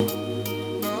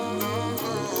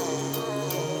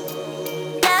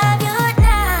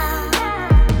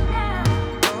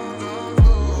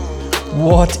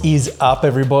What is up,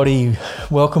 everybody?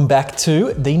 Welcome back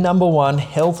to the number one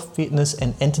health, fitness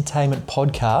and entertainment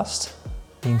podcast,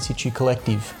 the In Situ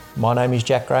Collective. My name is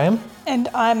Jack Graham. And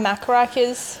I'm Mac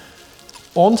Rikers.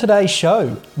 On today's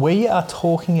show, we are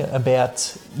talking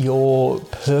about your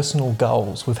personal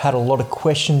goals. We've had a lot of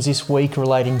questions this week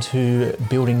relating to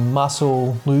building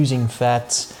muscle, losing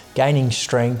fat, gaining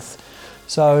strength.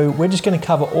 So we're just going to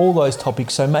cover all those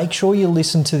topics. So make sure you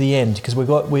listen to the end because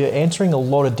we're answering a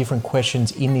lot of different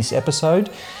questions in this episode,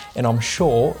 and I'm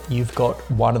sure you've got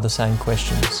one of the same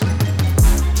questions.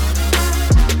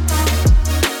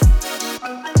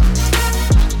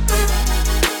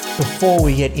 Before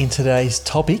we get into today's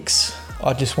topics,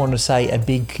 I just want to say a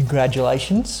big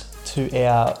congratulations to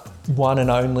our one and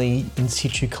only In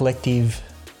Situ Collective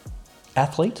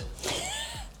athlete,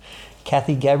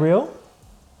 Kathy Gabriel.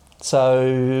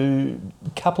 So a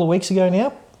couple of weeks ago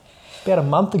now, about a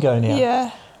month ago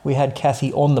now, we had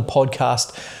Kathy on the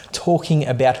podcast talking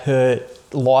about her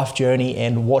life journey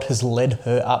and what has led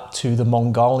her up to the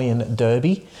Mongolian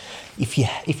Derby. If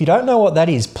you don't know what that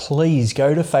is, please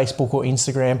go to Facebook or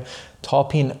Instagram,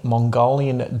 type in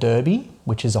Mongolian Derby,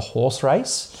 which is a horse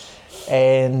race.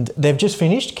 And they've just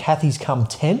finished. Kathy's come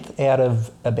 10th out of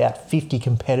about 50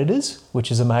 competitors,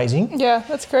 which is amazing. Yeah,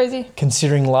 that's crazy.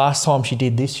 Considering last time she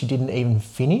did this, she didn't even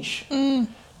finish.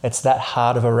 It's that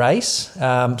hard of a race.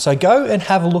 So go and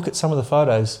have a look at some of the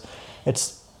photos.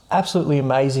 It's absolutely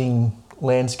amazing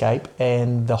landscape,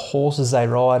 and the horses they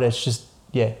ride, it's just,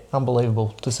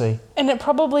 unbelievable to see. And it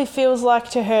probably feels like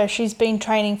to her she's been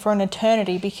training for an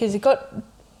eternity because it got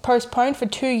postponed for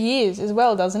 2 years as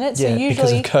well, doesn't it? So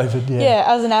usually, because of COVID,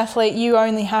 as an athlete, you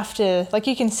only have to,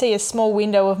 you can see a small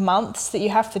window of months that you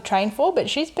have to train for, but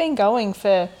she's been going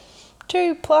for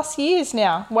 2+ years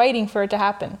now, waiting for it to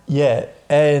happen. Yeah,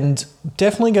 and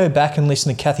definitely go back and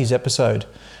listen to Kathy's episode.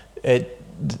 It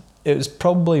was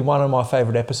probably one of my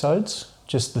favourite episodes,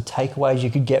 just the takeaways you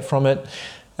could get from it.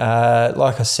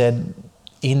 Like I said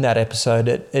in that episode,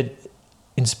 it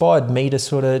inspired me to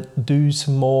sort of do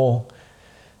some more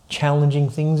challenging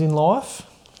things in life.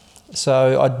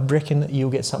 So I reckon that you'll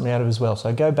get something out of it as well.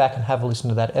 So go back and have a listen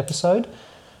to that episode,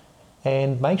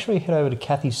 and make sure you head over to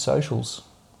Kathy's socials.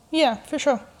 Yeah, for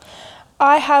sure.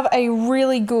 I have a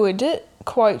really good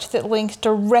quote that links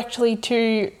directly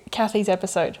to Kathy's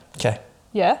episode. Okay.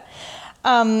 Yeah.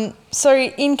 So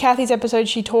in Kathy's episode,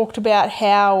 she talked about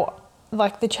how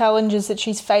the challenges that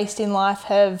she's faced in life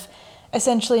have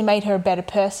essentially made her a better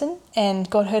person and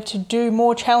got her to do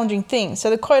more challenging things. So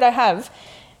the quote I have,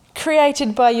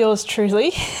 created by yours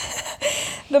truly,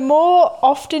 the more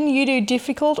often you do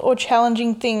difficult or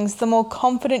challenging things, the more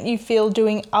confident you feel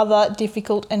doing other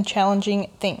difficult and challenging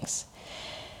things.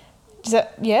 Does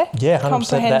that, Yeah, 100%.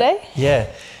 Comprehende?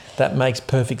 That makes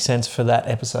perfect sense for that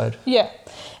episode. Yeah.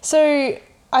 So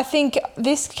I think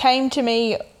this came to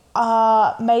me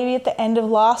maybe at the end of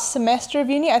last semester of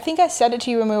uni. I think I said it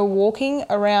to you when we were walking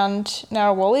around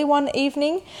Narrawali one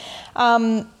evening,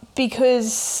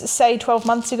 because say 12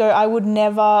 months ago, I would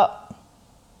never,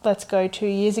 let's go 2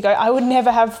 years ago, I would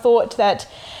never have thought that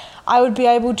I would be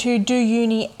able to do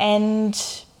uni and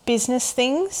business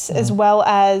things as well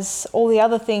as all the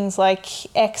other things like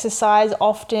exercise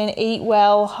often, eat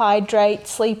well, hydrate,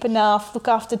 sleep enough, look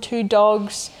after 2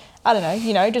 dogs, I don't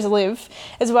know, just live,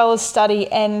 as well as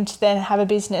study and then have a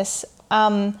business.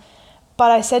 But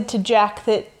I said to Jack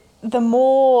that the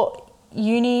more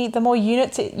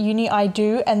units at uni I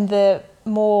do and the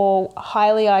more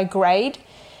highly I grade,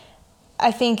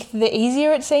 I think the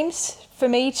easier it seems for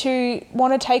me to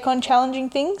want to take on challenging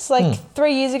things.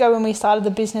 3 years ago when we started the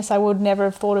business, I would never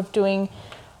have thought of doing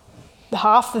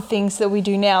half the things that we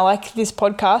do now, like this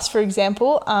podcast, for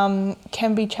example,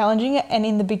 can be challenging, and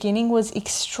in the beginning was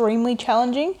extremely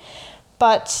challenging.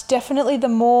 But definitely the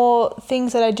more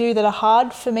things that I do that are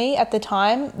hard for me at the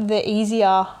time, the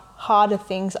easier, harder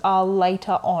things are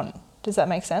later on. Does that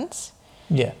make sense?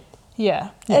 Yeah.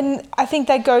 And I think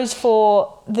that goes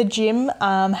for the gym,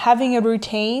 having a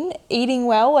routine, eating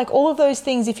well, all of those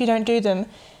things, if you don't do them,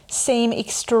 seem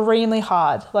extremely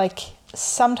hard,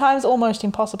 sometimes almost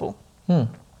impossible.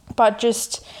 But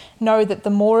just know that the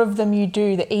more of them you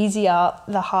do, the easier,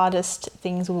 the hardest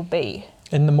things will be.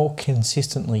 And the more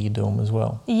consistently you do them as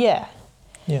well. Yeah.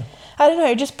 I don't know,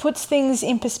 it just puts things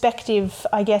in perspective,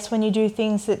 I guess, when you do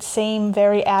things that seem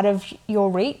very out of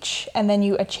your reach and then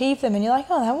you achieve them and you're like,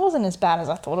 oh, that wasn't as bad as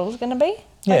I thought it was going to be.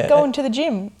 Going to the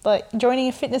gym, joining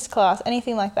a fitness class,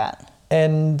 anything like that.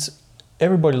 And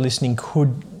everybody listening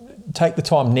could take the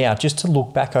time now just to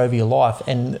look back over your life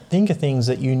and think of things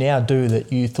that you now do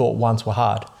that you thought once were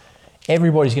hard.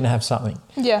 Everybody's going to have something.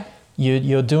 Yeah.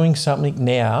 You're doing something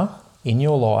now in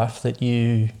your life that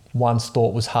you once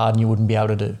thought was hard and you wouldn't be able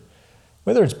to do.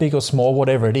 Whether it's big or small,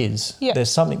 whatever it is,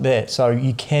 there's something there. So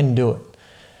you can do it.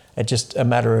 It's just a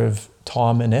matter of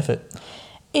time and effort.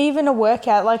 Even a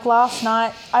workout, like last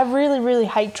night, I really, really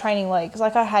hate training legs.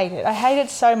 Like, I hate it. I hate it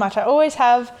so much. I always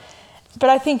have, but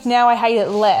I think now I hate it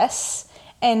less.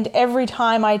 And every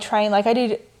time I train, like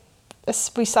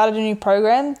we started a new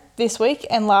program this week,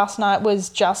 and last night was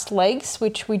just legs,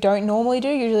 which we don't normally do.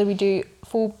 Usually we do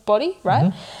full body,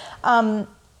 right?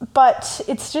 But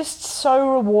it's just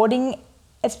so rewarding.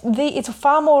 It's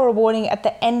far more rewarding at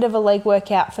the end of a leg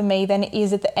workout for me than it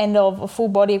is at the end of a full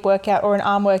body workout or an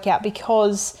arm workout,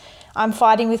 because I'm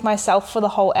fighting with myself for the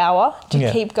whole hour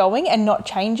to keep going and not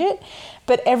change it.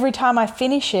 But every time I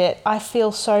finish it, I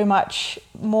feel so much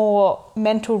more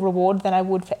mental reward than I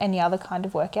would for any other kind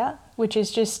of workout, which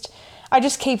is I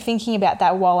just keep thinking about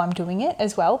that while I'm doing it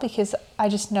as well, because I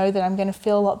just know that I'm going to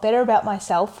feel a lot better about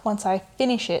myself once I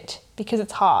finish it, because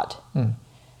it's hard.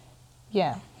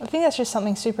 Yeah, I think that's just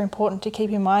something super important to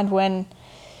keep in mind when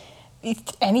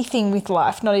it's anything with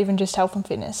life, not even just health and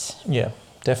fitness. Yeah,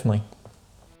 definitely.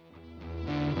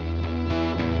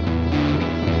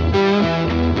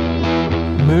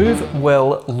 Move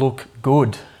well, look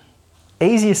good.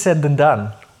 Easier said than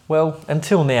done. Well,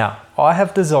 until now. I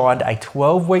have designed a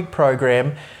 12-week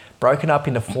program broken up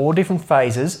into 4 different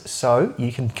phases so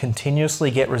you can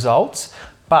continuously get results,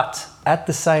 but at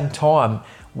the same time,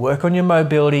 work on your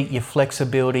mobility, your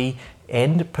flexibility,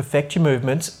 and perfect your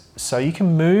movements so you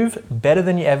can move better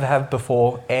than you ever have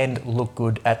before and look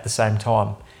good at the same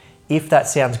time. If that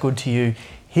sounds good to you,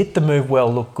 hit the Move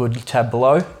Well, Look Good tab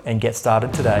below and get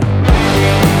started today.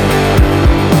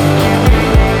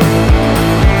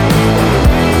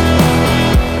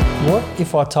 What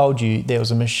if I told you there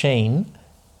was a machine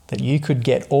that you could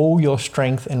get all your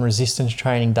strength and resistance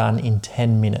training done in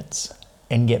 10 minutes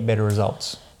and get better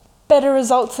results? Better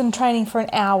results than training for an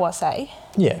hour, say?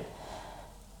 Yeah.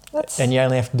 And you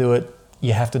only have to do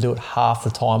it half the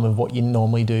time of what you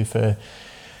normally do for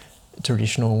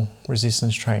traditional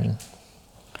resistance training.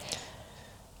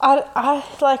 I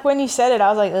like, when you said it, I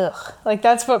was like, ugh. Like,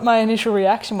 that's what my initial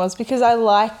reaction was, because I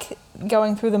like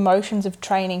going through the motions of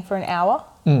training for an hour.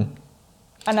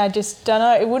 And I just don't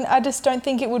know, I just don't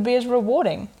think it would be as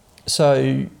rewarding.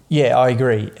 So, yeah, I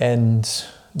agree. And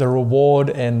the reward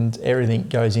and everything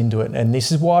goes into it. And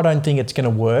this is why I don't think it's going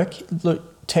to work.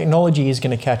 Look, technology is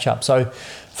going to catch up. So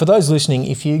for those listening,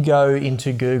 if you go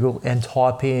into Google and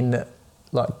type in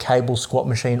like cable squat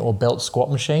machine or belt squat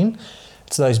machine,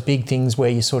 it's those big things where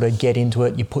you sort of get into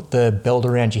it, you put the belt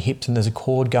around your hips and there's a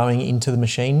cord going into the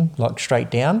machine, like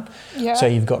straight down. Yeah. So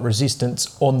you've got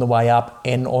resistance on the way up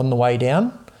and on the way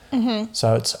down.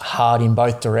 So it's hard in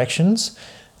both directions.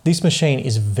 This machine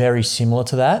is very similar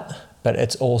to that, but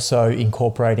it's also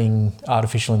incorporating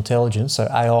artificial intelligence, so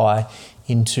AI,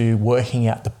 into working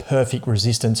out the perfect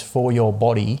resistance for your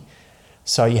body.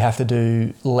 So you have to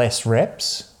do less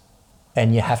reps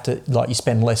and you have to, you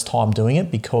spend less time doing it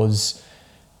because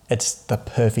it's the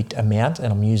perfect amount,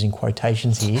 and I'm using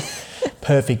quotations here,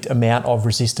 perfect amount of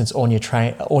resistance on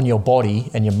your body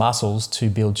and your muscles to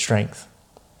build strength.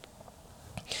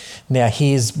 Now,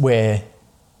 here's where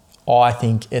I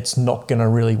think it's not going to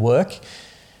really work.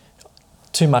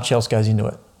 Too much else goes into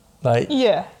it.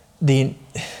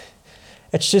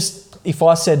 It's just, if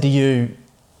I said to you,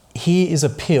 here is a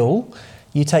pill,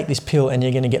 you take this pill and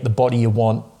you're going to get the body you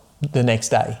want the next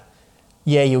day.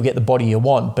 Yeah, you'll get the body you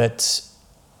want, but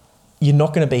you're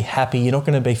not going to be happy, you're not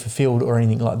going to be fulfilled or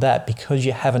anything like that because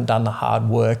you haven't done the hard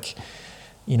work.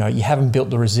 You know, you haven't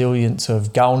built the resilience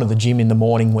of going to the gym in the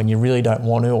morning when you really don't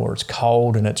want to, or it's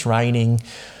cold and it's raining.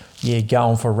 You're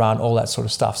going for a run, all that sort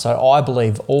of stuff. So I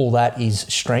believe all that is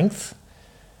strength,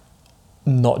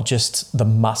 not just the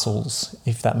muscles,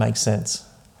 if that makes sense.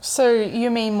 So you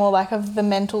mean more like of the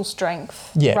mental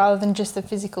strength rather than just the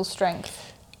physical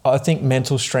strength? I think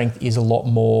mental strength is a lot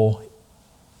more,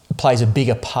 plays a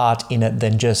bigger part in it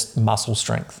than just muscle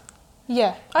strength.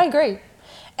 Yeah, I agree.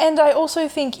 And I also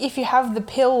think if you have the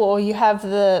pill or you have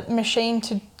the machine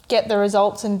to get the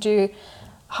results and do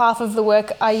half of the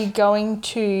work, are you going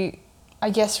to, I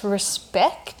guess,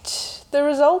 respect the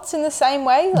results in the same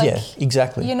way? Yeah,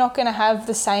 exactly. You're not going to have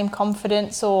the same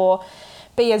confidence or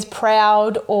be as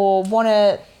proud or want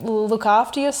to look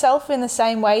after yourself in the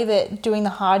same way that doing the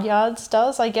hard yards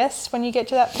does, I guess, when you get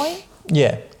to that point.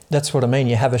 Yeah, that's what I mean.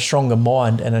 You have a stronger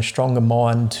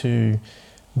mind to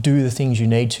do the things you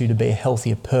need to be a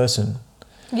healthier person.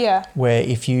 Yeah. Where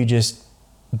if you just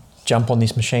jump on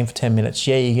this machine for 10 minutes,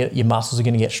 your muscles are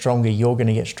going to get stronger, you're going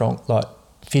to get strong, like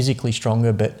physically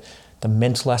stronger, but the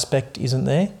mental aspect isn't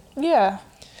there. Yeah.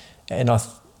 And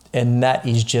And that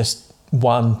is just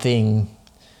one thing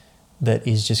that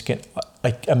is just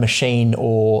like a machine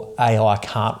or AI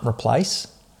can't replace.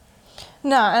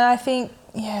 No, and I think,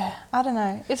 yeah, I don't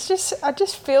know. It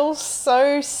just feels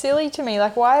so silly to me.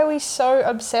 Like, why are we so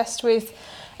obsessed with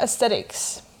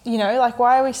aesthetics? You know, like,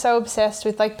 why are we so obsessed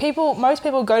with, like, most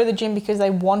people go to the gym because they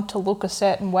want to look a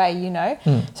certain way, you know?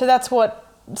 So that's what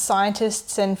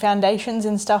scientists and foundations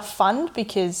and stuff fund,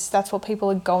 because that's what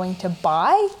people are going to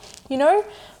buy, you know?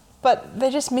 But they're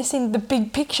just missing the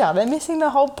big picture. They're missing the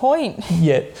whole point.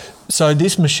 Yeah. So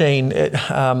this machine,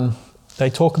 they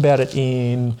talk about it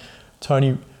in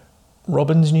Tony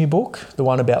Robbins' new book, the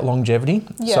one about longevity.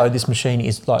 Yeah. So this machine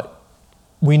is like,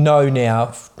 we know now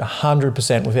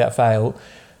 100% without fail,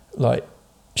 like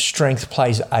strength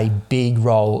plays a big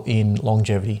role in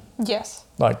longevity. Yes.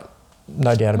 Like,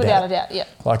 no doubt about it. Without a doubt, yeah.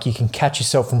 Like, you can catch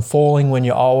yourself from falling when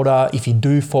you're older. If you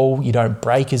do fall, you don't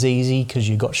break as easy because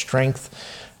you've got strength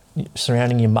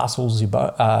surrounding your muscles, your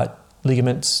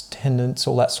ligaments, tendons,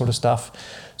 all that sort of stuff.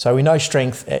 So we know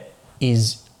strength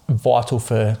is vital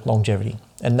for longevity,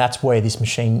 and that's where this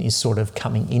machine is sort of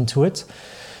coming into it.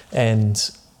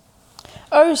 And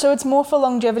oh, so it's more for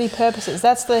longevity purposes.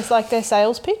 That's their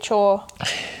sales pitch, or?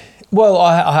 well,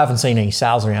 I haven't seen any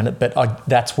sales around it, but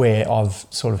that's where I've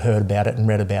sort of heard about it and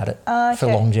read about it for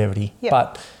longevity. Yep.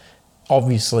 But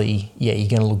obviously, yeah, you're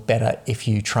going to look better if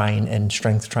you train and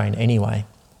strength train anyway.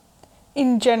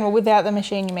 In general, without the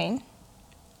machine, you mean?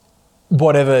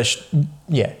 Whatever,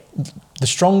 yeah. The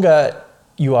stronger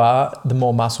you are, the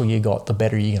more muscle you got, the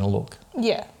better you're going to look.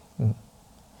 Yeah.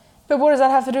 But what does that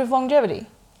have to do with longevity?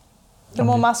 The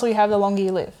more muscle you have, the longer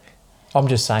you live. I'm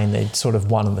just saying they're sort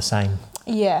of one and the same.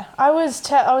 Yeah. I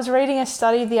was reading a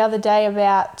study the other day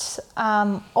about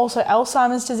also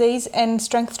Alzheimer's disease and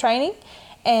strength training,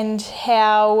 and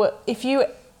how if you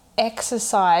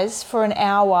exercise for an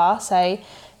hour, say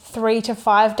 3 to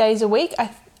 5 days a week,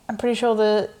 I'm pretty sure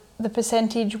the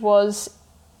percentage was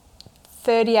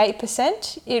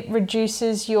 38%. It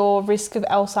reduces your risk of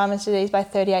Alzheimer's disease by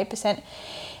 38%.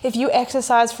 If you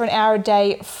exercise for an hour a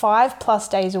day,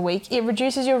 5+ days a week, it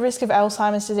reduces your risk of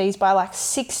Alzheimer's disease by like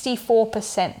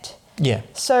 64%. Yeah.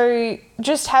 So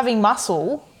just having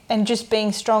muscle and just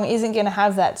being strong isn't going to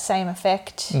have that same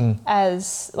effect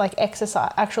as like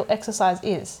actual exercise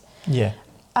is. Yeah.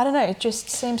 I don't know, it just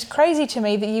seems crazy to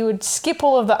me that you would skip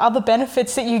all of the other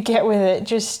benefits that you get with it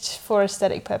just for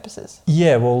aesthetic purposes.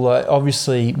 Yeah, well,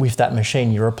 obviously with that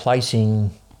machine, you're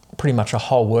replacing pretty much a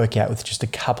whole workout with just a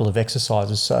couple of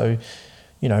exercises. So,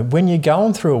 you know, when you're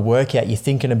going through a workout, you're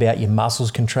thinking about your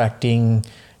muscles contracting,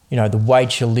 you know, the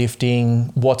weights you're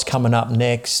lifting, what's coming up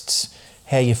next,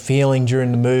 how you're feeling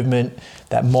during the movement,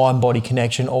 that mind-body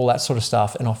connection, all that sort of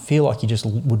stuff. And I feel like you just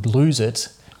would lose it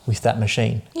with that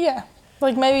machine. Yeah.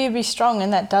 Like maybe you'd be strong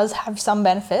and that does have some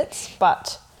benefits,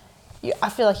 but I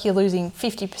feel like you're losing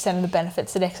 50% of the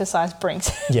benefits that exercise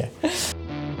brings. Yeah.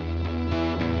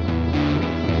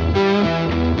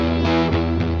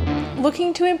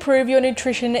 Looking to improve your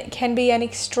nutrition can be an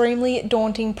extremely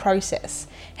daunting process.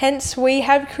 Hence, we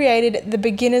have created the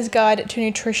Beginner's Guide to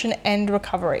Nutrition and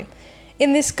Recovery.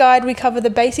 In this guide, we cover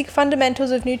the basic fundamentals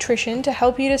of nutrition to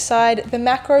help you decide the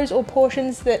macros or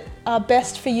portions that are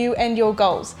best for you and your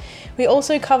goals. We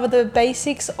also cover the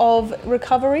basics of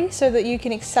recovery so that you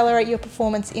can accelerate your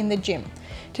performance in the gym.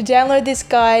 To download this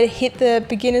guide, hit the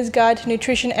Beginner's Guide to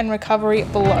Nutrition and Recovery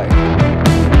below.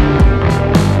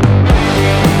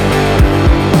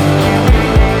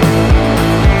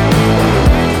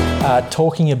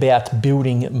 Talking about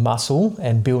building muscle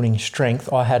and building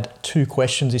strength, I had 2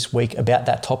 questions this week about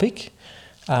that topic.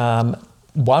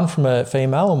 One from a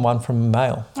female and one from a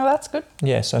male. Oh, that's good.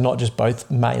 Yeah, so not just both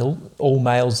male, all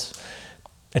males.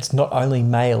 It's not only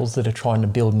males that are trying to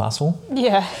build muscle.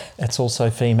 Yeah. It's also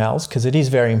females, because it is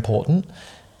very important.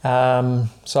 So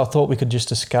I thought we could just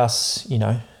discuss, you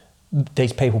know,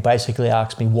 these people basically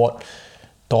asked me what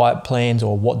diet plans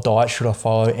or what diet should I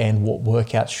follow and what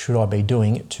workouts should I be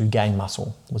doing to gain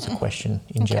muscle was the question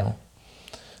in general.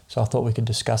 So I thought we could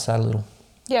discuss that a little.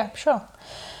 Yeah, sure.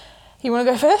 You want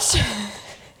to go first?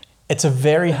 It's a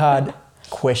very hard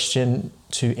question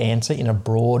to answer in a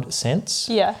broad sense.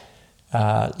 Yeah.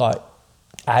 Like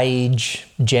age,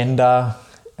 gender,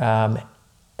 how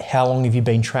long have you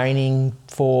been training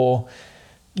for,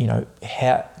 you know,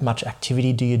 how much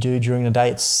activity do you do during the day?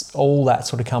 It's all that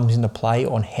sort of comes into play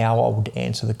on how I would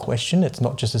answer the question. It's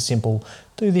not just a simple,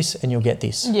 do this and you'll get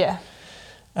this. Yeah.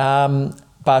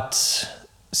 But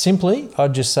simply,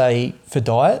 I'd just say for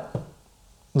diet,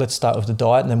 let's start with the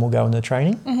diet and then we'll go into the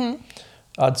training. Mm-hmm.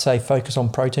 I'd say focus on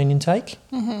protein intake.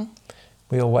 Mm-hmm.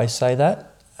 We always say that.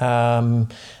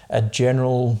 A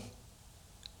general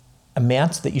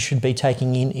amount that you should be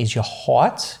taking in is your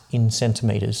height in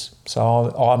centimetres. So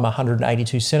I'm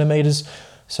 182 centimetres,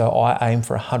 so I aim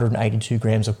for 182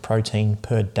 grams of protein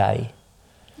per day.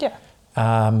 Yeah.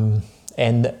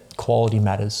 And quality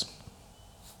matters.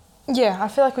 Yeah, I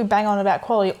feel like we bang on about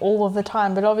quality all of the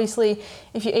time, but obviously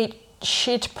if you eat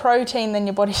shit protein, then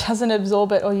your body doesn't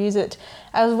absorb it or use it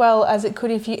as well as it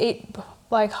could if you eat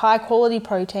like high quality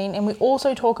protein. And we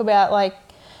also talk about like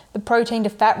the protein to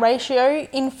fat ratio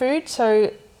in food.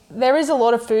 So there is a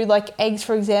lot of food like eggs,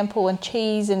 for example, and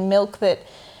cheese and milk that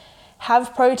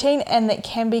have protein and that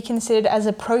can be considered as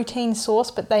a protein source,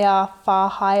 but they are far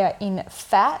higher in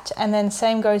fat. And then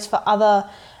same goes for other,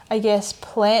 I guess,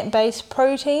 plant-based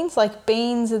proteins like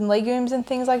beans and legumes and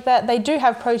things like that. They do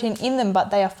have protein in them,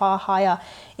 but they are far higher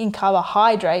in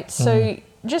carbohydrates. So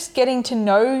just getting to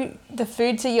know the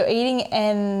foods that you're eating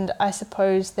and I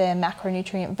suppose their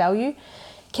macronutrient value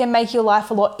can make your life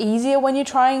a lot easier when you're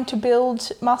trying to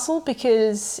build muscle,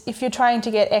 because if you're trying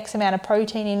to get X amount of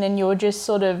protein in and you're just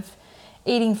sort of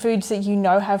eating foods that you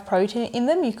know have protein in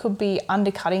them, you could be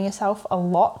undercutting yourself a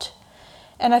lot.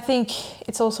 And I think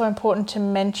it's also important to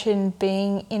mention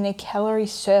being in a calorie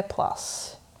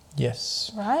surplus.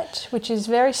 Yes. Right? Which is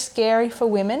very scary for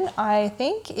women, I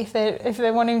think. If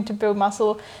they're wanting to build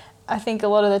muscle, I think a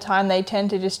lot of the time they tend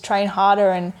to just train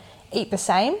harder and eat the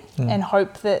same and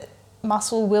hope that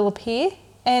muscle will appear.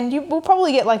 And you will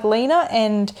probably get like leaner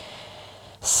and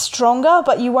stronger,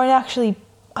 but you won't actually,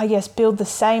 I guess, build the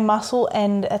same muscle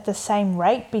and at the same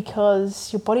rate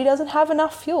because your body doesn't have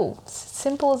enough fuel. It's as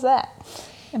simple as that.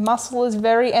 And muscle is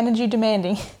very energy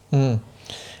demanding.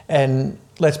 And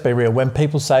let's be real, when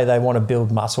people say they want to build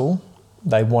muscle,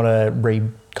 they want to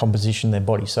recomposition their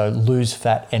body. So lose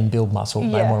fat and build muscle.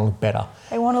 They want to look better.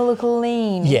 They want to look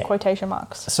lean, quotation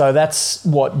marks. So that's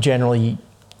what generally,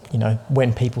 you know,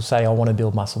 when people say I want to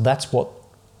build muscle, that's what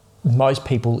most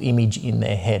people image in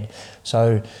their head.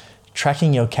 So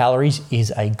tracking your calories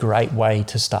is a great way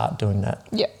to start doing that.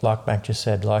 Yeah. Like Mac just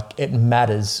said, like it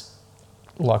matters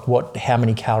like how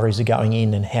many calories are going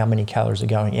in and how many calories are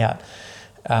going out.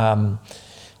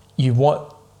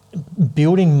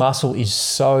 Building muscle is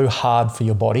so hard for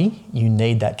your body, you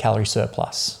need that calorie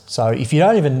surplus. So if you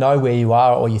don't even know where you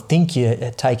are or you think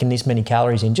you're taking this many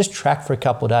calories in, just track for a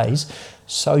couple of days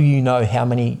so you know how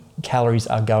many calories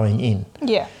are going in.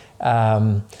 Yeah.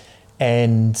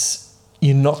 And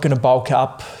you're not going to bulk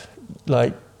up.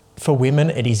 Like for women,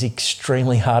 it is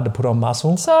extremely hard to put on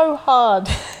muscle. So hard.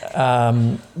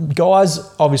 Guys,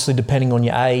 obviously, depending on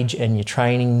your age and your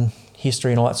training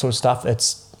history and all that sort of stuff,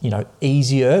 it's, you know,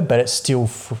 easier, but it's still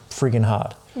friggin'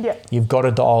 hard. Yeah. You've got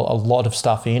to dial a lot of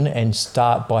stuff in and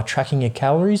start by tracking your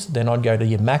calories. Then I'd go to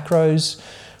your macros,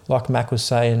 like Mac was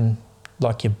saying,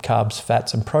 like your carbs,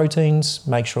 fats and proteins,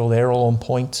 make sure they're all on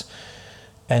point.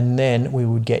 And then we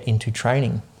would get into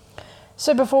training.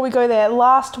 So before we go there,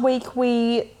 last week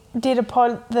we did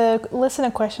the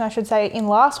listener question, I should say, in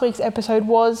last week's episode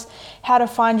was how to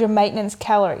find your maintenance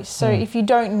calories. So if you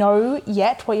don't know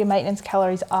yet what your maintenance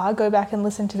calories are, go back and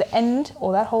listen to the end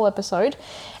or that whole episode.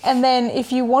 And then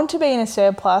if you want to be in a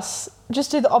surplus, just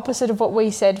do the opposite of what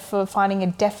we said for finding a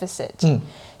deficit.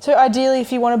 So ideally,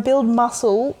 if you want to build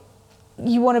muscle,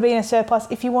 you want to be in a surplus.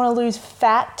 If you want to lose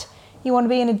fat, you want to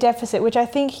be in a deficit, which I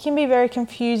think can be very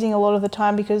confusing a lot of the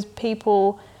time because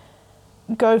people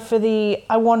go for the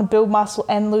I want to build muscle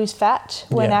and lose fat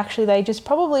when actually they just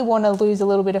probably want to lose a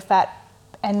little bit of fat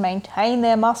and maintain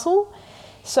their muscle.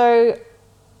 So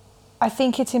I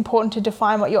think it's important to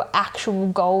define what your actual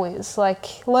goal is.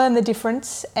 Like learn the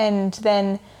difference and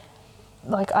then,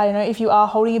 like, I don't know, if you are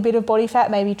holding a bit of body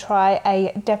fat, maybe try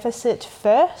a deficit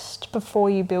first before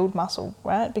you build muscle,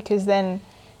 right? Because then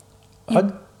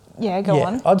go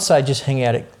on. I'd say just hang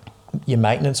out at your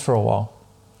maintenance for a while.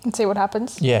 And see what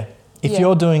happens. Yeah. If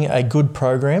you're doing a good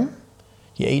program,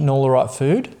 you're eating all the right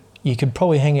food, you could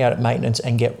probably hang out at maintenance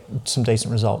and get some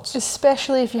decent results.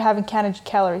 Especially if you haven't counted your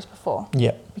calories before.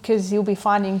 Yeah. Because you'll be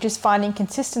finding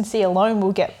consistency alone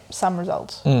will get some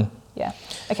results. Yeah.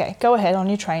 Okay, go ahead on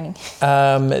your training.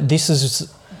 This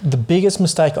is the biggest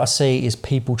mistake I see is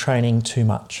people training too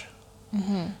much.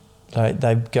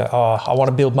 They go, I want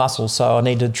to build muscle, so I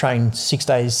need to train 6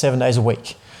 days, 7 days a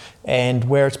week. And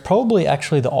where it's probably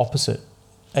actually the opposite.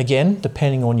 Again,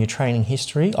 depending on your training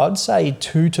history, I'd say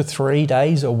 2 to 3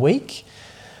 days a week,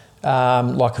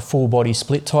 like a full body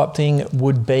split type thing,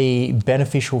 would be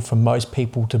beneficial for most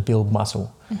people to build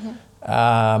muscle.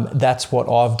 That's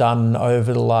what I've done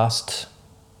over the last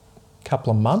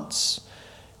couple of months,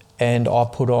 and I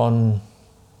put on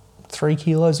 3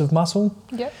 kilos of muscle.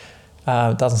 Yep.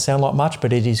 It doesn't sound like much,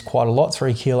 but it is quite a lot.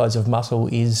 3 kilos of muscle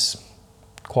is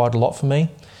quite a lot for me.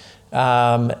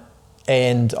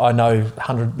 And I know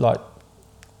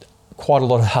quite a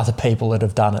lot of other people that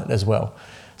have done it as well.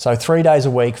 So 3 days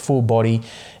a week, full body,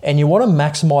 and you want to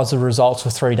maximize the results for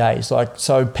 3 days.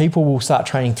 So people will start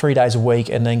training 3 days a week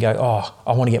and then go, oh,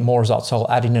 I want to get more results, so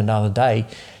I'll add in another day.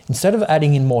 Instead of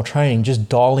adding in more training, just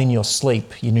dial in your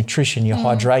sleep, your nutrition, your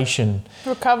hydration,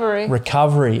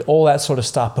 recovery, all that sort of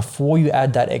stuff before you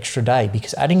add that extra day,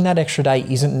 because adding that extra day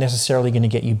isn't necessarily going to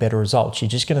get you better results. You're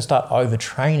just going to start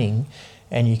overtraining,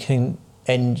 and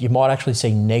you might actually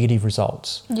see negative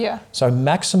results. Yeah. So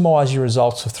maximize your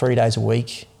results for 3 days a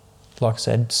week. Like I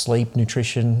said, sleep,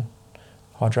 nutrition,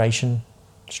 hydration,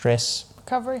 stress,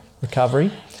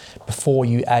 recovery, before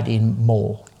you add in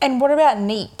more. And what about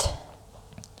NEAT?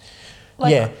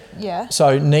 Yeah.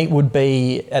 So NEAT would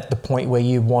be at the point where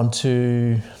you want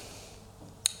to...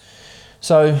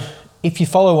 So if you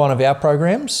follow one of our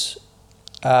programs,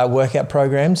 workout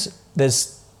programs,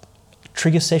 there's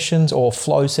trigger sessions or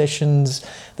flow sessions.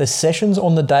 There's sessions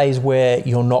on the days where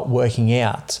you're not working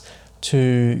out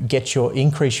to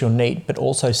increase your NEAT, but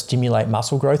also stimulate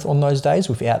muscle growth on those days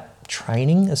without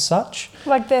training as such.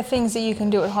 Like they're things that you can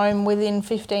do at home within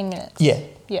 15 minutes. Yeah.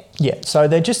 So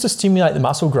they're just to stimulate the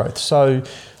muscle growth. So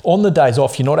on the days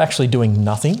off, you're not actually doing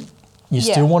nothing. You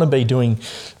still want to be doing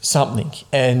something.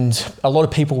 And a lot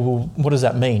of people will, what does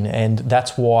that mean? And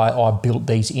that's why I built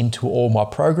these into all my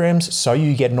programs, so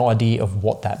you get an idea of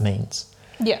what that means.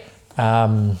 Yeah.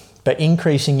 But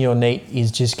increasing your NEAT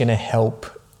is just going to help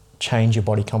change your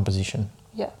body composition.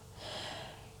 Yeah.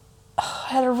 I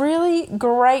had a really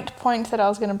great point that I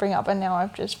was going to bring up and now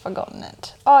I've just forgotten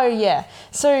it. Oh yeah.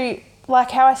 So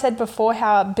like how I said before,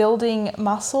 how building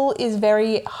muscle is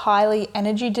very highly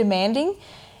energy demanding.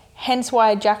 Hence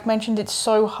why Jack mentioned it's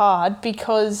so hard,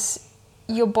 because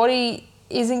your body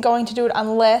isn't going to do it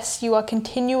unless you are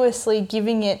continuously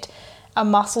giving it a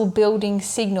muscle building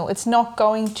signal. It's not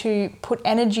going to put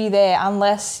energy there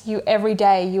unless every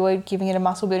day you are giving it a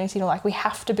muscle building signal, like we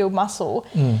have to build muscle.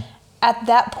 At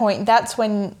that point, that's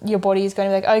when your body is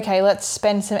going to be like, okay, let's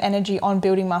spend some energy on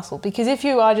building muscle. Because if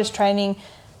you are just training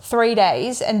 3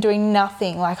 days and doing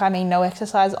nothing, no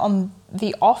exercise on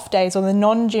the off days or the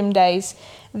non-gym days,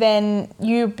 then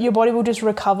your body will just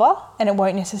recover and it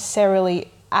won't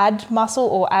necessarily add muscle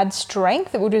or add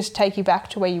strength. It will just take you back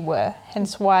to where you were.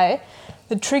 Hence why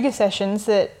the trigger sessions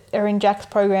that are in Jack's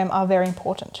program are very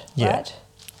important, right?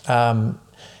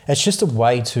 It's just a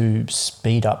way to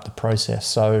speed up the process.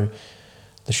 So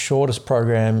the shortest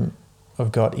program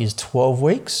I've got is 12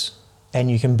 weeks, and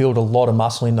you can build a lot of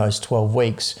muscle in those 12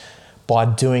 weeks by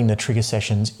doing the trigger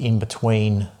sessions in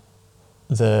between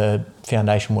the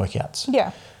foundation workouts.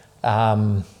 Yeah.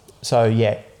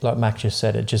 Like Mac just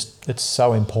said, it's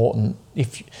so important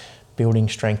if building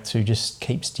strength to just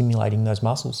keep stimulating those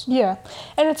muscles. Yeah.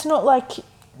 And it's not like,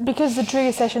 because the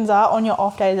trigger sessions are on your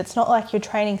off days, it's not like you're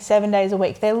training 7 days a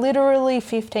week. They're literally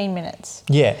 15 minutes.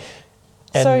 Yeah.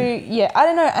 I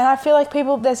don't know. And I feel like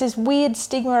there's this weird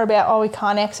stigma about, we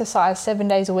can't exercise 7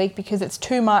 days a week because it's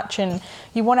too much and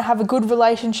you want to have a good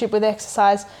relationship with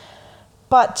exercise.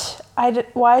 But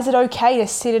why is it okay to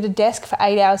sit at a desk for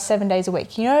 8 hours, 7 days a week?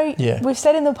 We've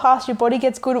said in the past, your body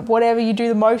gets good at whatever you do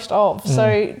the most of.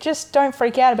 So just don't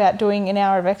freak out about doing an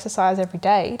hour of exercise every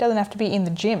day. It doesn't have to be in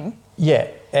the gym. Yeah.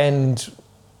 And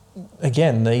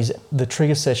again, the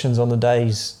trigger sessions on the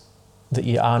days that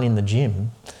you aren't in the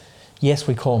gym, yes,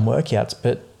 we call them workouts,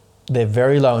 but they're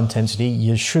very low intensity.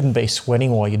 You shouldn't be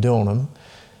sweating while you're doing them.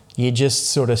 You're just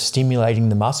sort of stimulating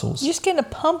the muscles. You're just getting a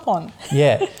pump on.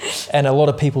 Yeah. And a lot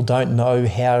of people don't know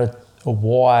how or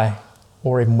why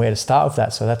or even where to start with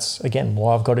that. So that's, again,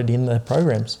 why I've got it in the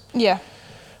programs. Yeah.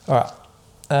 All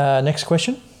right. Next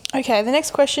question. Okay, the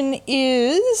next question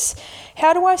is,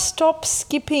 how do I stop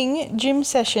skipping gym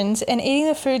sessions and eating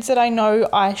the foods that I know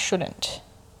I shouldn't?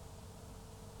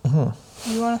 You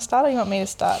want to start or you want me to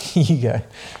start? You go.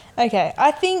 Okay,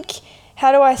 I think,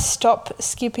 how do I stop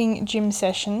skipping gym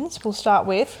sessions? We'll start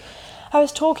with, I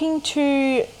was talking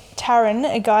to Taryn,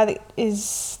 a guy that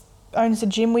owns the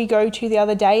gym we go to the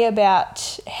other day,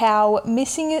 about how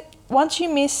once you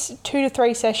miss 2 to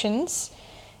 3 sessions,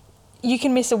 you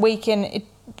can miss a week and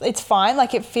it's fine.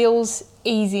 Like, it feels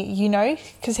easy,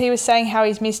 because he was saying how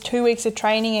he's missed 2 weeks of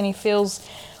training and he feels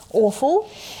awful.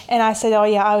 And I said,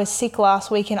 I was sick last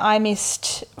week and I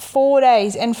missed 4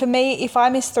 days. And for me, if I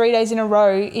miss 3 days in a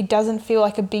row, it doesn't feel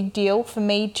like a big deal for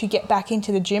me to get back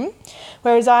into the gym.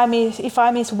 Whereas if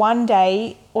I miss 1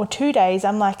 day or 2 days,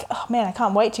 I'm like, oh man, I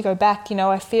can't wait to go back.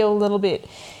 I feel a little bit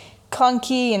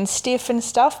clunky and stiff and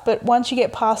stuff. But once you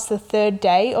get past the 3rd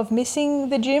day of missing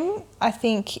the gym, I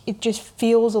think it just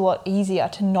feels a lot easier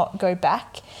to not go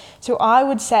back. So I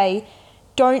would say,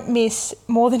 don't miss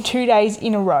more than 2 days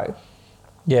in a row.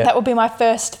 Yeah. That would be my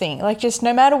first thing. Like, just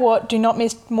no matter what, do not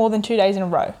miss more than 2 days in a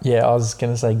row. Yeah, I was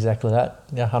going to say exactly that.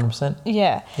 Yeah, 100%.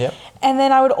 Yeah. Yep. And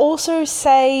then I would also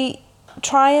say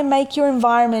try and make your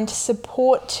environment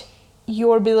support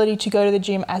your ability to go to the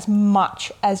gym as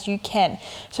much as you can.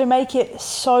 So make it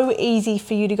so easy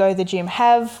for you to go to the gym.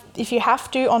 If you have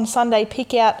to, on Sunday,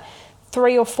 pick out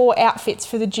 3 or 4 outfits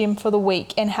for the gym for the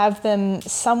week and have them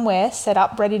somewhere set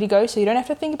up, ready to go. So you don't have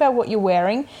to think about what you're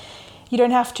wearing. You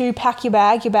don't have to pack your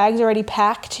bag. Your bag's already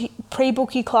packed.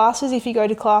 Pre-book your classes if you go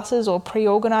to classes, or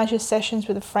pre-organise your sessions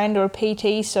with a friend or a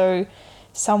PT so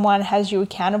someone has you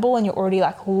accountable and you're already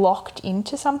like locked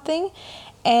into something.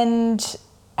 And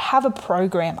have a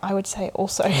program, I would say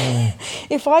also.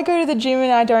 If I go to the gym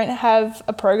and I don't have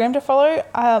a program to follow,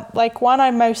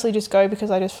 I mostly just go because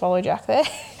I just follow Jack there.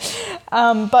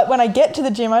 But when I get to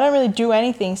the gym, I don't really do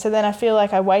anything. So then I feel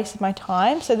like I wasted my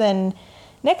time. So then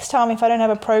next time, if I don't have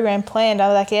a program planned,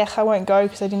 I'm like, I won't go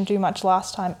because I didn't do much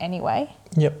last time anyway.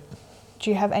 Yep.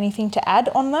 Do you have anything to add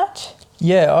on that?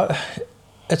 Yeah,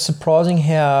 it's surprising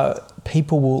how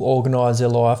people will organise their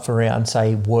life around,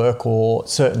 say, work or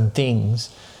certain things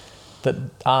that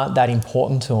aren't that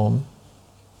important to them,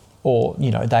 or,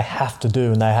 they have to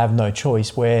do and they have no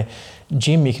choice, where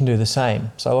gym, you can do the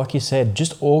same. So like you said,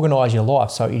 just organise your life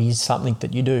so it is something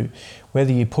that you do.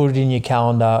 Whether you put it in your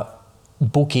calendar,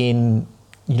 book in,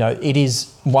 it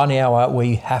is 1 hour where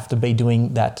you have to be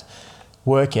doing that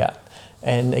workout.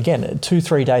 And again,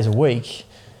 2-3 days a week,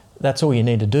 that's all you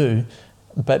need to do.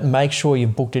 But make sure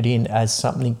you've booked it in as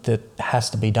something that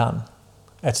has to be done.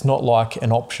 It's not like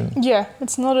an option. Yeah,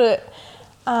 it's not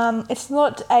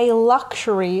a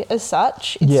luxury as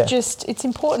such. It's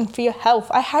important for your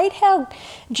health. I hate how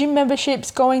gym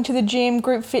memberships, going to the gym,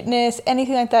 group fitness,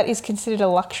 anything like that is considered a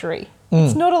luxury.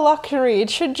 It's not a luxury. It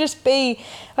should just be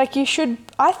like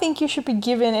I think you should be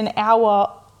given an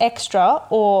hour extra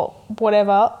or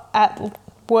whatever at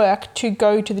work to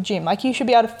go to the gym. Like, you should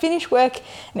be able to finish work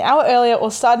an hour earlier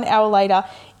or start an hour later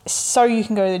so you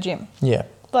can go to the gym. Yeah.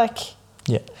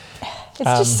 Yeah.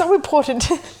 It's just so important.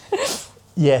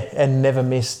 Yeah, and never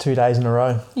miss 2 days in a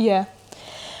row. Yeah.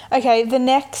 Okay, the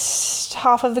next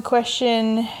half of the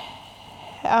question,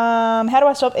 how do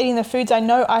I stop eating the foods I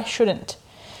know I shouldn't?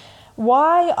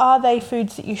 Why are they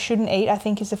foods that you shouldn't eat, I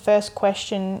think, is the first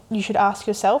question you should ask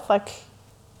yourself. Like,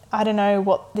 I don't know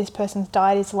what this person's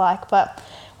diet is like, but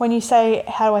when you say,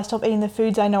 how do I stop eating the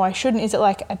foods I know I shouldn't, is it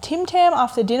like a Tim Tam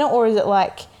after dinner, or is it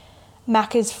like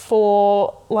Macca's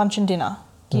for lunch and dinner?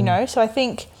 So I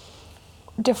think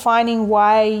defining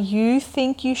why you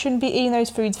think you shouldn't be eating those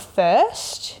foods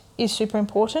first is super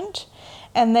important.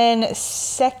 And then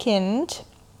second,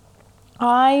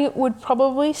 I would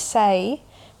probably say,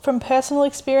 from personal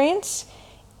experience,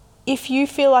 if you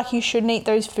feel like you shouldn't eat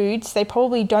those foods, they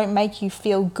probably don't make you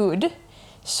feel good.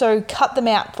 So cut them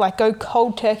out, like go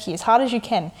cold turkey as hard as you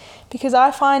can. Because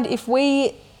I find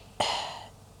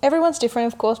everyone's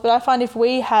different, of course, but I find if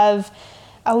we have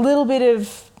a little bit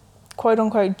of quote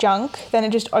unquote junk, then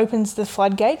it just opens the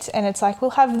floodgates, and it's like,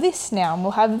 we'll have this now and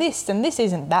we'll have this, and this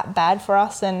isn't that bad for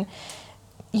us. And,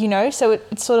 so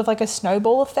it's sort of like a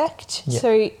snowball effect. Yeah.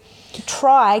 So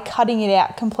try cutting it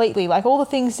out completely. Like, all the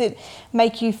things that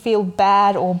make you feel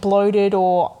bad or bloated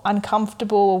or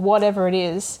uncomfortable or whatever it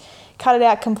is, cut it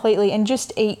out completely and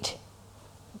just eat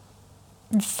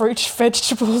fruit,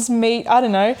 vegetables, meat, I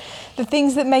don't know, the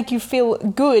things that make you feel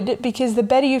good, because the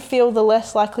better you feel, the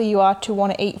less likely you are to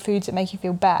want to eat foods that make you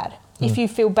feel bad. If you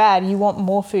feel bad, you want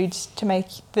more foods to make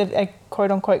that are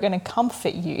quote unquote going to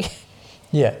comfort you.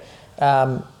 Yeah.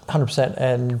 100%.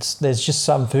 And there's just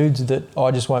some foods that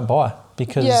I just won't buy,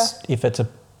 because if it's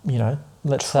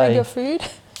let's say food,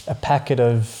 a packet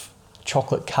of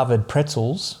chocolate covered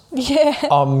pretzels,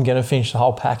 I'm going to finish the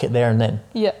whole packet there and then.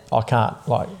 Yeah. I can't,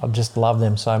 I just love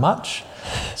them so much.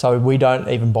 So we don't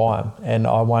even buy them, and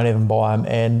I won't even buy them.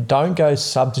 And don't go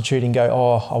substituting, I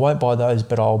won't buy those,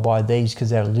 but I'll buy these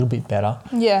because they're a little bit better.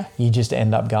 Yeah. You just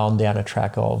end up going down a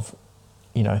track of,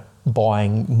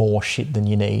 buying more shit than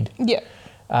you need. Yeah.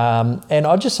 And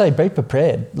I'd just say be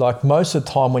prepared. Like, most of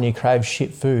the time when you crave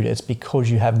shit food, it's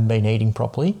because you haven't been eating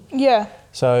properly. Yeah.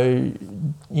 So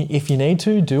if you need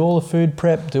to, do all the food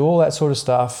prep, do all that sort of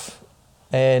stuff.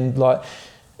 And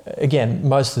again,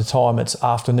 most of the time it's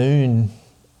afternoon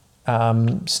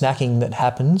snacking that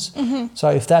happens. Mm-hmm. So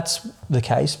if that's the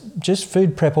case, just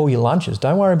food prep all your lunches.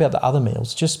 Don't worry about the other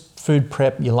meals. Just food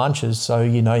prep your lunches so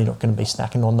you're not going to be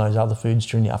snacking on those other foods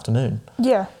during the afternoon.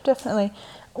 Yeah, definitely.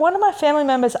 One of my family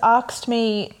members asked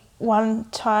me one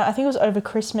time, I think it was over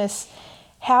Christmas,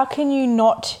 how can you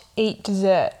not eat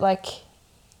dessert?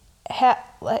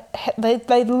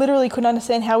 they literally couldn't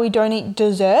understand how we don't eat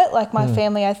dessert. Like my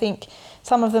family, I think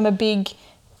some of them are big,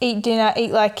 eat dinner,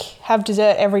 have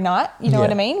dessert every night. You know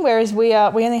what I mean? Whereas we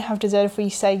only have dessert if we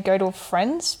say go to a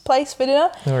friend's place for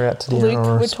dinner. We're out to dinner Luke, on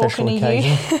a we're special talking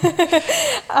occasion.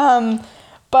 to you.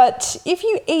 But if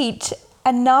you eat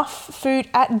enough food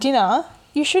at dinner,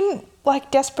 you shouldn't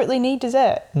desperately need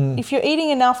dessert. If you're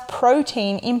eating enough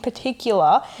protein in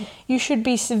particular, you should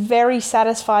be very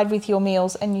satisfied with your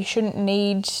meals, and you shouldn't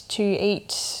need to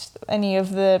eat any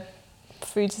of the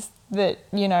foods that,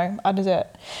 are dessert.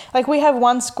 We have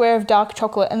 1 square of dark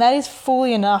chocolate, and that is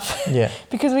fully enough. Yeah.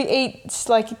 Because we eat,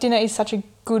 dinner is such a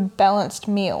good balanced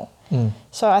meal.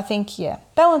 So I think,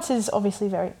 balance is obviously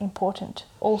very important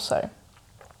also.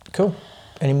 Cool.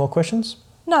 Any more questions?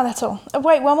 No, that's all.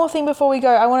 Wait, one more thing before we go.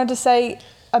 I wanted to say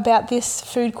about this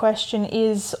food question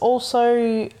is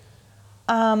also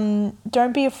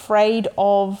don't be afraid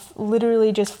of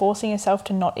literally just forcing yourself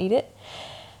to not eat it.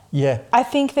 Yeah. I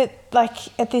think that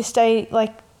at this day,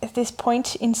 at this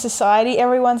point in society,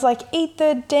 everyone's eat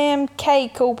the damn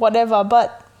cake or whatever,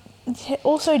 but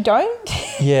also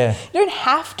don't. Yeah. You don't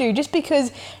have to. Just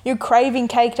because you're craving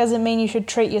cake doesn't mean you should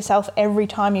treat yourself every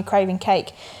time you're craving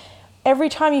cake. Every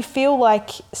time you feel like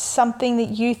something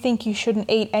that you think you shouldn't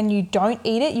eat and you don't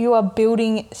eat it, you are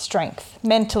building strength.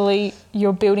 Mentally,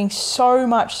 you're building so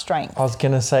much strength. I was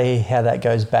going to say how that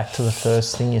goes back to the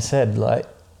first thing you said.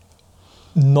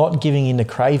 Not giving in to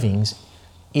cravings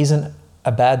isn't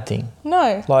a bad thing.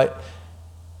 No.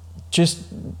 Just,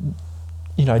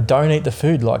 don't eat the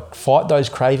food. Fight those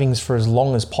cravings for as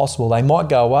long as possible. They might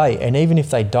go away. And even if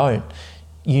they don't,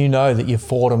 you know that you've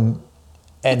fought them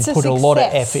and put a lot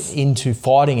of effort into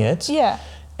fighting it. Yeah.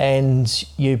 And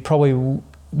you probably,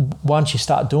 once you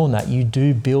start doing that, you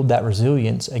do build that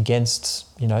resilience against,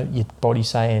 your body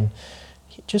saying,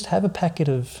 just have a packet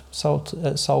of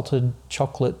salted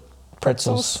chocolate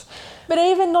pretzels. But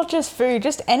even not just food,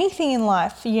 just anything in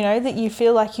life, that you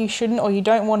feel like you shouldn't or you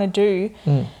don't want to do.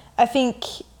 I think,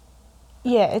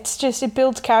 it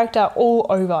builds character all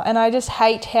over. And I just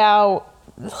hate how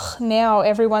now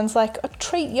everyone's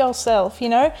treat yourself,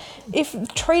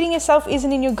 If treating yourself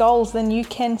isn't in your goals, then you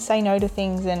can say no to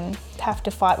things and have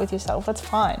to fight with yourself. That's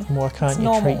fine. Why can't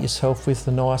you treat yourself with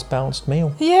a nice balanced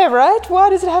meal? Yeah, right? Why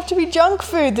does it have to be junk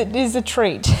food that is a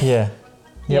treat? Yeah.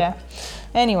 Yep. Yeah.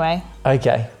 Anyway.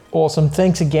 Okay. Awesome.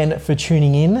 Thanks again for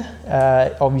tuning in.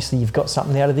 Obviously, you've got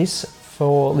something out of this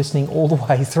for listening all the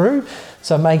way through.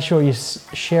 So make sure you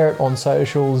share it on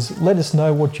socials. Let us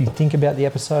know what you think about the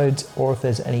episodes or if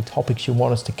there's any topics you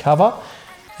want us to cover.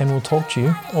 And we'll talk to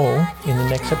you all in the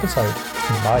next episode.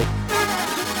 Bye.